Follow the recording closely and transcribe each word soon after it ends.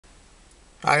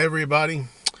Hi everybody.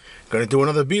 Gonna do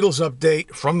another Beatles update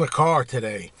from the car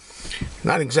today.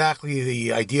 Not exactly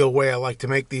the ideal way I like to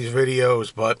make these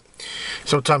videos, but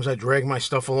sometimes I drag my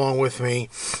stuff along with me.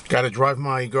 Gotta drive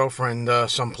my girlfriend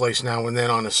someplace now and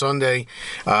then on a Sunday,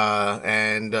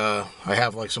 and I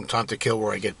have like some time to kill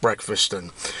where I get breakfast and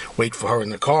wait for her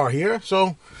in the car here. So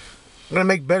I'm gonna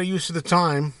make better use of the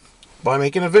time by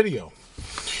making a video.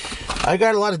 I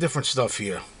got a lot of different stuff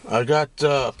here. I got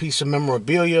a piece of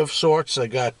memorabilia of sorts. I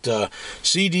got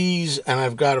CDs, and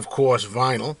I've got, of course,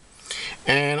 vinyl.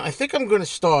 And I think I'm going to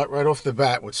start right off the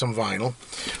bat with some vinyl.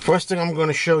 First thing I'm going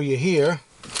to show you here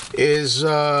is,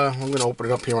 I'm going to open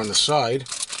it up here on the side.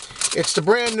 It's the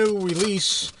brand new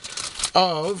release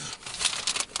of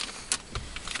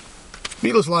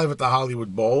Beatles Live at the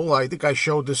Hollywood Bowl. I think I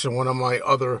showed this in one of my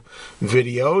other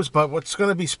videos, but what's going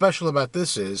to be special about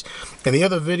this is, in the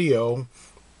other video,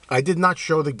 I did not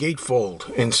show the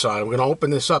gatefold inside. I'm going to open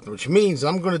this up, which means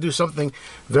I'm going to do something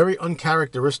very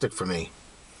uncharacteristic for me.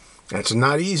 That's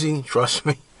not easy, trust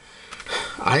me.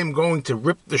 I am going to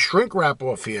rip the shrink wrap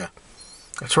off here.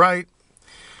 That's right.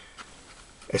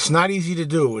 It's not easy to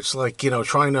do. It's like,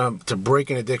 trying to break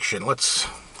an addiction. Let's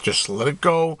just let it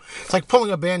go. It's like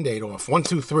pulling a Band-Aid off. 1,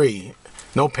 2, 3.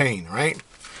 No pain, right?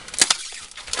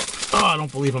 Oh, I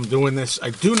don't believe I'm doing this.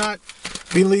 I do not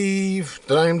believe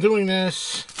that I am doing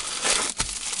this.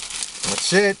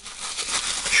 That's it.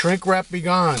 Shrink wrap be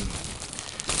gone.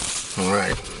 All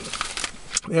right.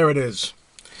 There it is.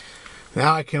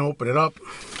 Now I can open it up,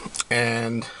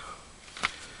 and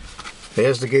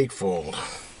there's the gatefold.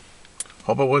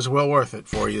 Hope it was well worth it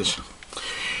for you.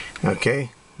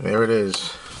 Okay, there it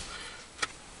is.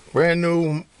 Brand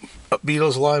new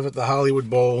Beatles Live at the Hollywood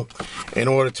Bowl in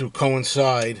order to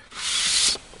coincide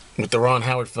with the Ron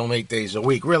Howard film 8 Days a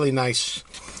Week. Really nice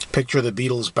picture of the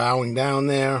Beatles bowing down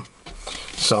there.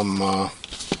 Some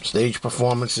stage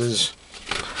performances.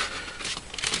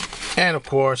 And of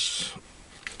course,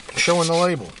 showing the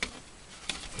label.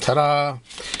 Ta-da!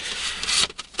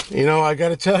 I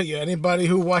gotta tell you, anybody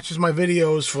who watches my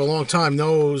videos for a long time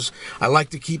knows I like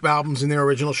to keep albums in their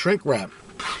original shrink wrap.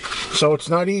 So it's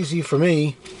not easy for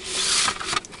me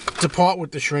to part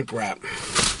with the shrink wrap.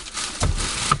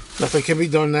 Nothing can be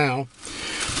done now.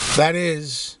 That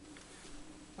is,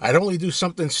 I'd only do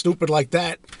something stupid like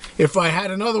that if I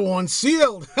had another one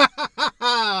sealed.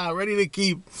 Ready to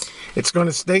keep. It's going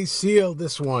to stay sealed,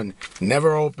 this one.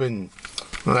 Never open.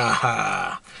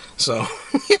 So,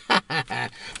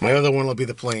 my other one will be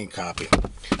the plain copy.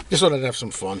 Just thought I'd have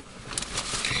some fun.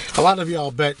 A lot of you,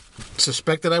 I'll bet,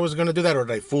 suspected I was going to do that, or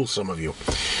did I fool some of you?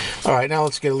 All right, now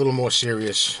let's get a little more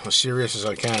serious. As serious as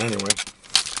I can, anyway.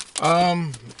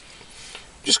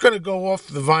 Just going to go off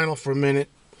the vinyl for a minute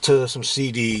to some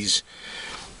CDs.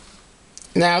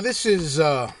 Now, this is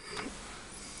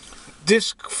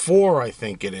disc 4, I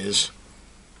think it is.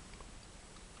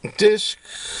 Disc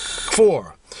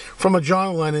 4 from a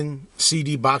John Lennon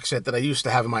CD box set that I used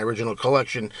to have in my original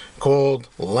collection called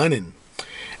Lennon.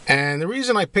 And the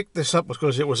reason I picked this up was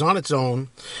because it was on its own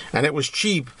and it was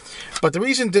cheap. But the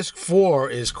reason disc 4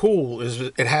 is cool is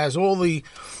it has all the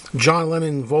John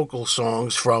Lennon vocal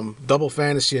songs from Double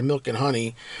Fantasy and Milk and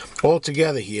Honey all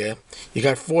together here. You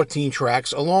got 14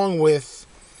 tracks along with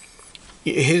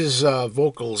his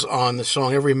vocals on the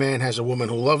song Every Man Has a Woman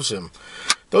Who Loves Him.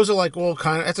 Those are like all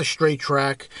that's a straight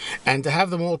track, and to have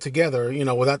them all together,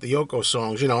 without the Yoko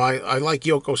songs, I like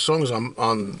Yoko songs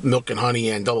on Milk and Honey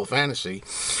and Double Fantasy,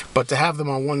 but to have them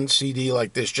on one CD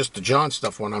like this, just the John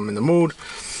stuff when I'm in the mood,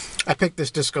 I picked this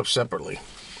disc up separately.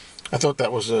 I thought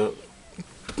that was a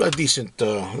decent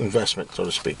investment, so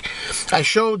to speak. I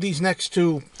showed these next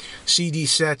two CD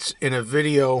sets in a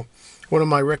video, one of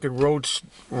my record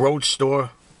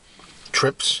store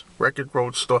trips,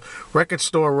 record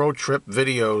store road trip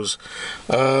videos.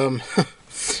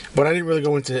 But I didn't really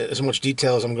go into as much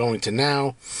detail as I'm going to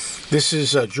now. This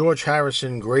is George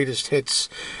Harrison Greatest Hits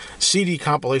CD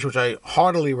compilation, which I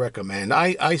heartily recommend.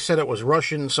 I said it was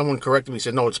Russian. Someone corrected me,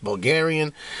 said no, it's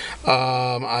Bulgarian.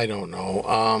 I don't know.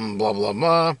 Blah blah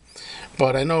blah.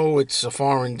 But I know it's a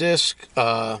foreign disc.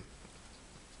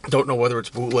 Don't know whether it's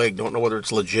bootleg. Don't know whether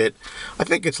it's legit. I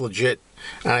think it's legit.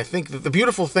 And I think that the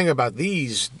beautiful thing about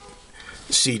these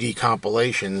CD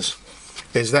compilations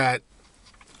is that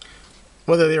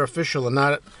whether they're official or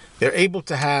not, they're able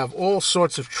to have all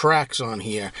sorts of tracks on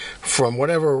here from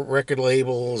whatever record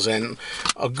labels and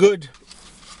a good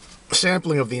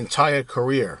sampling of the entire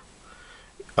career.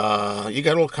 You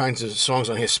got all kinds of songs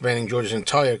on here spanning George's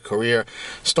entire career,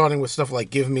 starting with stuff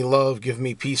like Give Me Love, Give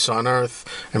Me Peace on Earth,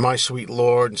 and My Sweet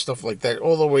Lord, and stuff like that,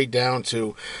 all the way down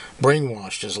to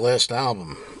Brainwashed, his last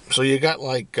album. So you got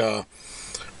like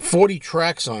 40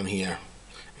 tracks on here.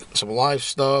 Some live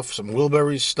stuff, some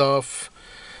Wilbury stuff.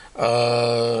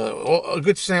 A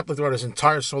good sampling throughout his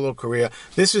entire solo career.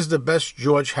 This is the best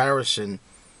George Harrison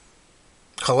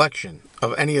collection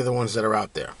of any of the ones that are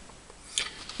out there.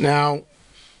 Now,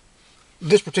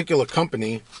 this particular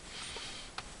company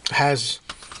has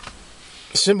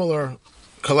similar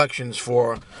collections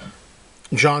for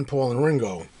John, Paul, and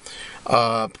Ringo.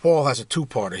 Paul has a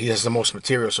two-parter. He has the most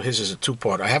material, so his is a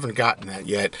two-parter. I haven't gotten that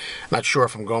yet. Not sure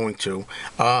if I'm going to.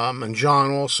 And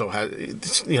John also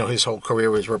has, his whole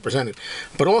career is represented.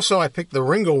 But also, I picked the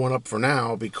Ringo one up for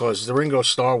now because the Ringo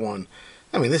Starr one,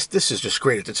 I mean, this is just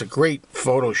great. It's a great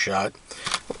photo shot,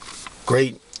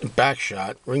 great back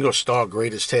shot. Ringo Starr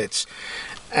greatest hits.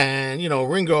 And,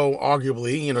 Ringo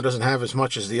arguably, doesn't have as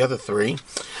much as the other three,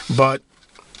 but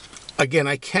again,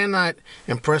 I cannot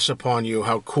impress upon you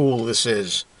how cool this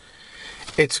is.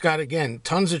 It's got, again,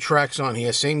 tons of tracks on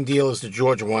here, same deal as the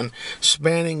George one,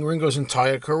 spanning Ringo's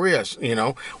entire career,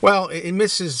 Well, it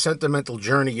misses Sentimental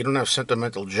Journey. You don't have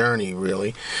Sentimental Journey,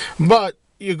 really. But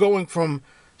you're going from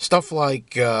stuff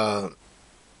like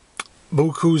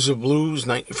Bukus of Blues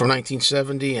from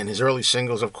 1970 and his early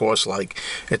singles, of course, like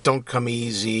It Don't Come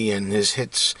Easy, and his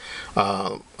hits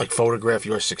like Photograph,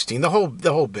 You're 16, the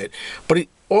whole bit. But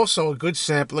also a good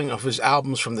sampling of his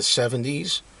albums from the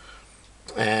 70s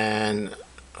and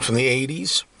from the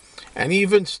 80s, and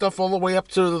even stuff all the way up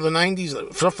to the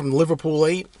 90s, stuff from Liverpool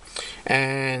 8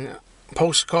 and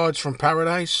Postcards from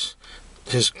Paradise,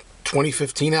 his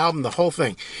 2015 album, the whole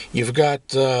thing. You've got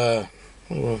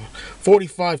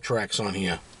 45 tracks on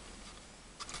here,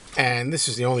 and this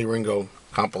is the only Ringo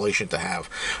compilation to have.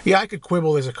 Yeah, I could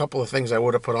quibble. There's a couple of things I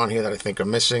would have put on here that I think are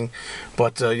missing,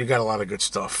 but you got a lot of good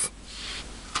stuff.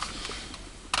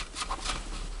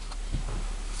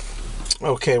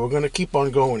 Okay, we're going to keep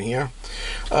on going here.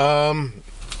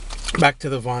 Back to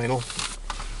the vinyl.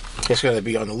 Just got to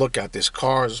be on the lookout. This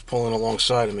car is pulling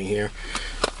alongside of me here.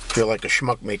 Feel like a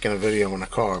schmuck making a video in a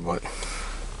car, but...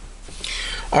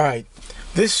 Alright,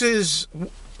 this is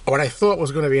what I thought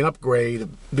was going to be an upgrade.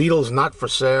 Beatles Not For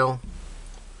Sale.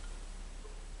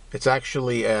 It's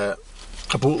actually a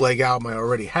bootleg album I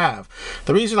already have.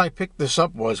 The reason I picked this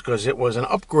up was because it was an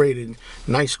upgraded,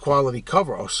 nice quality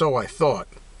cover, or so I thought.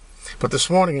 But this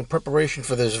morning, in preparation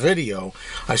for this video,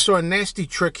 I saw a nasty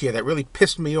trick here that really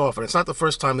pissed me off, and it's not the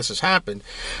first time this has happened.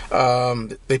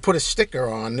 They put a sticker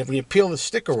on, and when you peel the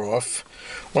sticker off,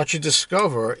 what you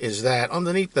discover is that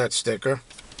underneath that sticker,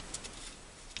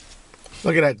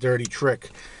 look at that dirty trick,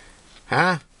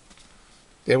 huh?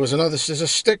 There's a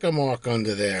sticker mark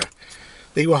under there.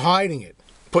 They were hiding it,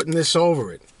 putting this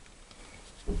over it.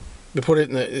 They put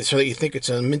it so that you think it's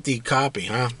a minty copy,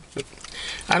 huh? But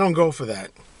I don't go for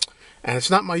that. And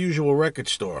it's not my usual record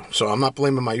store, so I'm not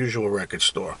blaming my usual record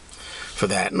store for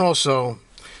that. And also,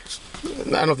 I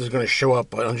don't know if this is going to show up,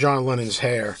 but on John Lennon's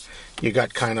hair, you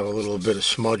got kind of a little bit of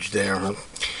smudge there. I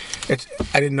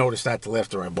didn't notice that till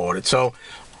after I bought it. So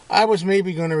I was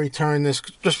maybe going to return this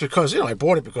just because, I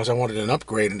bought it because I wanted an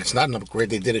upgrade, and it's not an upgrade.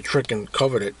 They did a trick and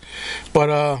covered it.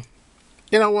 But,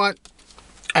 you know what?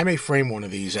 I may frame one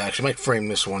of these, actually. I might frame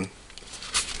this one.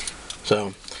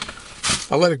 So,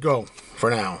 I'll let it go for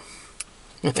now.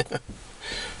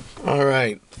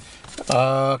 Alright,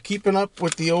 keeping up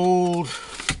with the old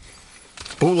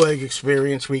bootleg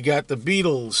experience, we got the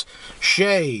Beatles,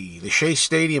 the Shea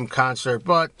Stadium concert,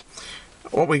 but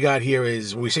what we got here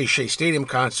is, when we say Shea Stadium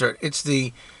concert, it's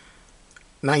the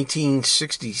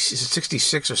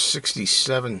 1966 or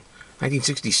 67,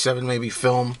 1967 maybe,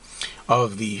 film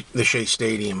of the Shea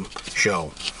Stadium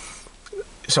show.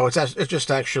 So it's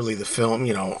just actually the film,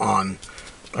 on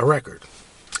a record.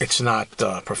 It's not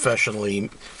professionally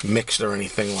mixed or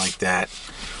anything like that.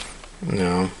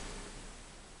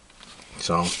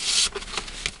 So,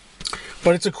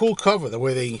 but it's a cool cover, the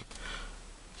way they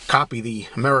copy the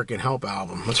American Help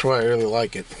album. That's why I really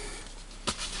like it.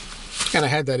 And I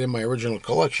had that in my original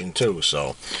collection too,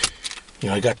 so,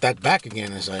 I got that back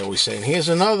again, as I always say. And here's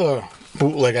another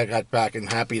bootleg I got back,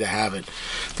 and happy to have it.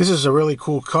 This is a really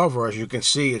cool cover, as you can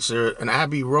see. It's an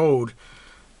Abbey Road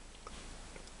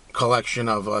collection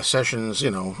of sessions,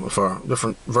 for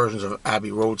different versions of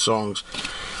Abbey Road songs.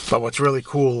 But what's really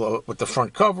cool with the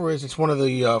front cover is it's one of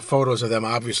the photos of them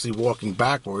obviously walking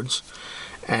backwards.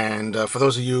 And for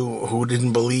those of you who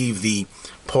didn't believe the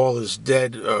Paul is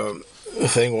dead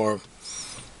thing, or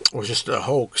was just a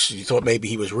hoax, you thought maybe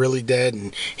he was really dead,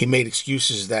 and he made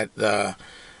excuses that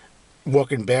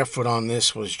walking barefoot on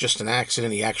this was just an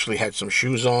accident. He actually had some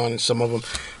shoes on, and some of them,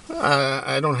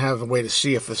 I don't have a way to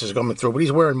see if this is coming through, but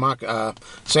he's wearing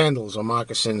sandals or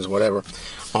moccasins, whatever,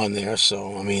 on there.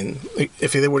 So, I mean,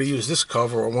 if they would have used this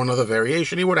cover or one other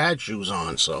variation, he would have had shoes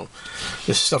on. So,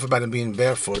 this stuff about him being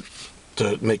barefoot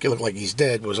to make it look like he's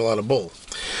dead was a lot of bull.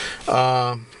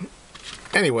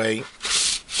 Anyway,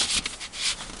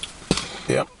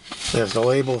 yep, there's the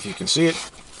label if you can see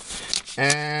it.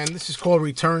 And this is called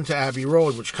Return to Abbey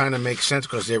Road, which kind of makes sense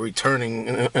because they're returning,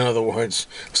 in other words,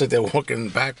 it's like they're walking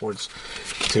backwards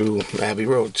to Abbey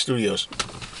Road Studios.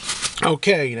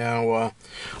 Okay, now,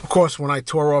 of course, when I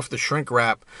tore off the shrink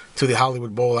wrap to the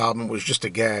Hollywood Bowl album, it was just a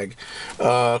gag,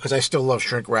 because I still love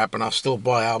shrink wrap, and I'll still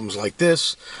buy albums like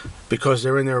this because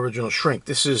they're in their original shrink.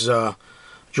 This is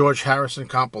George Harrison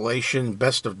compilation,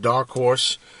 Best of Dark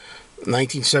Horse,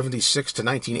 1976 to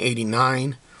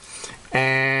 1989.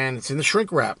 And it's in the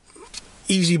shrink wrap.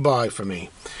 Easy buy for me.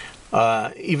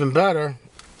 Even better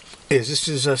is this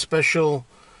is a special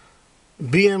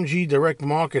BMG direct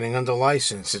marketing under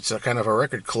license. It's a kind of a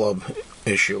record club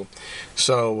issue.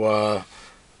 So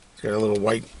it's got a little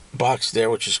white box there,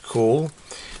 which is cool.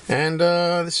 And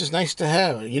this is nice to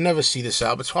have. You never see this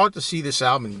album. It's hard to see this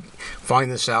album, find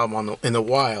this album in the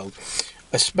wild,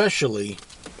 especially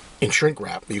in shrink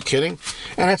wrap. Are you kidding?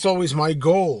 And that's always my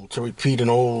goal, to repeat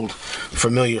an old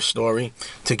familiar story,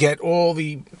 to get all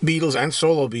the Beatles and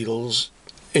solo Beatles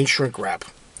in shrink wrap.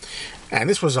 And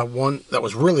this was one that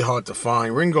was really hard to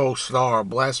find. Ringo Starr,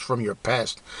 Blast from Your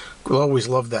Past. We'll always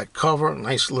love that cover.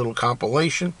 Nice little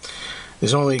compilation.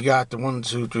 There's only got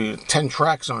 10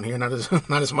 tracks on here, not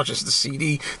as much as the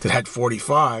CD that had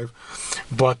 45,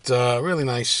 but really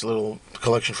nice little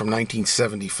collection from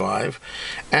 1975.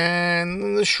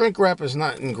 And the shrink wrap is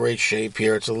not in great shape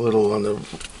here. It's a little on the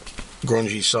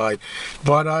grungy side,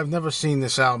 but I've never seen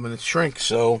this album in its shrink,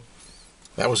 so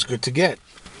that was good to get.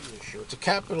 It's a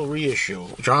Capitol reissue,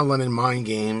 John Lennon Mind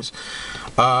Games.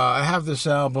 I have this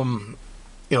album,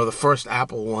 you know, the first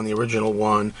Apple one, the original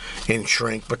one, in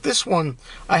shrink. But this one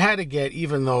I had to get,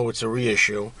 even though it's a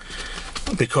reissue,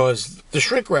 because the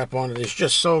shrink wrap on it is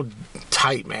just so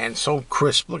tight, man. So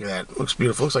crisp. Look at that. It looks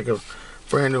beautiful. Looks like a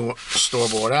brand new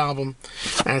store-bought album.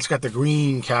 And it's got the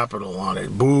green Capitol on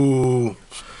it. Boo.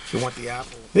 You want the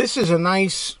Apple. This is a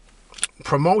nice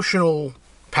promotional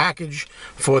package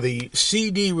for the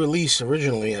CD release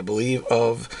originally, I believe,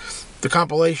 of the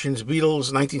compilations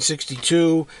Beatles 1962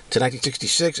 to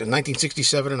 1966 and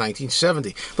 1967 and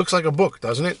 1970. Looks like a book,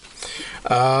 doesn't it?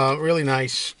 Really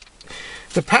nice.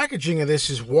 The packaging of this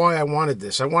is why I wanted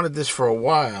this. I wanted this for a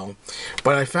while,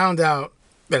 but I found out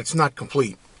that it's not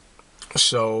complete.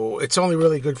 So it's only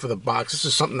really good for the box. This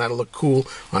is something that'll look cool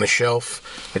on a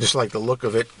shelf. I just like the look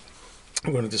of it.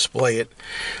 I'm going to display it.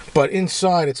 But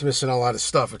inside it's missing a lot of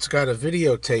stuff. It's got a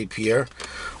videotape here,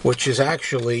 which is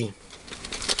actually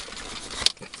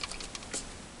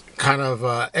kind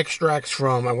of extracts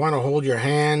from I Want to Hold Your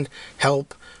Hand,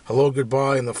 Help, Hello,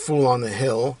 Goodbye, and The Fool on the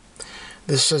Hill.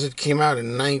 This says it came out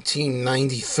in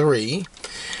 1993.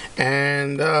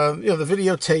 And, you know, the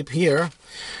videotape here,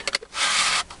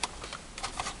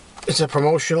 it's a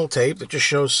promotional tape that just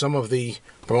shows some of the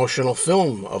promotional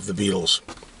film of the Beatles.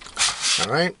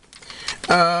 All right?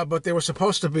 But there was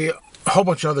supposed to be a whole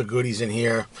bunch of other goodies in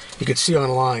here. You could see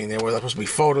online there were supposed to be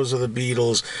photos of the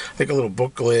Beatles, I think a little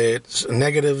booklet,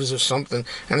 negatives or something,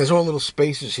 and there's all little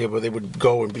spaces here where they would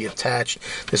go and be attached.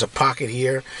 There's a pocket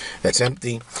here that's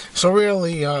empty. So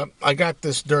really, I got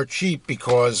this dirt cheap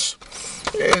because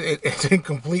it's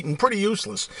incomplete and pretty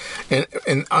useless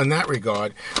in on that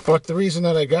regard. But the reason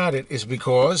that I got it is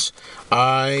because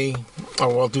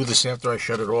I'll do this after I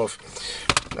shut it off.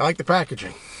 I like the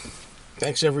packaging.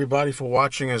 Thanks everybody for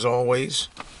watching as always,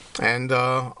 and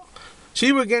see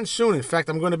you again soon. In fact,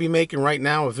 I'm going to be making right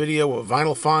now a video of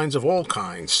vinyl finds of all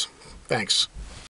kinds. Thanks.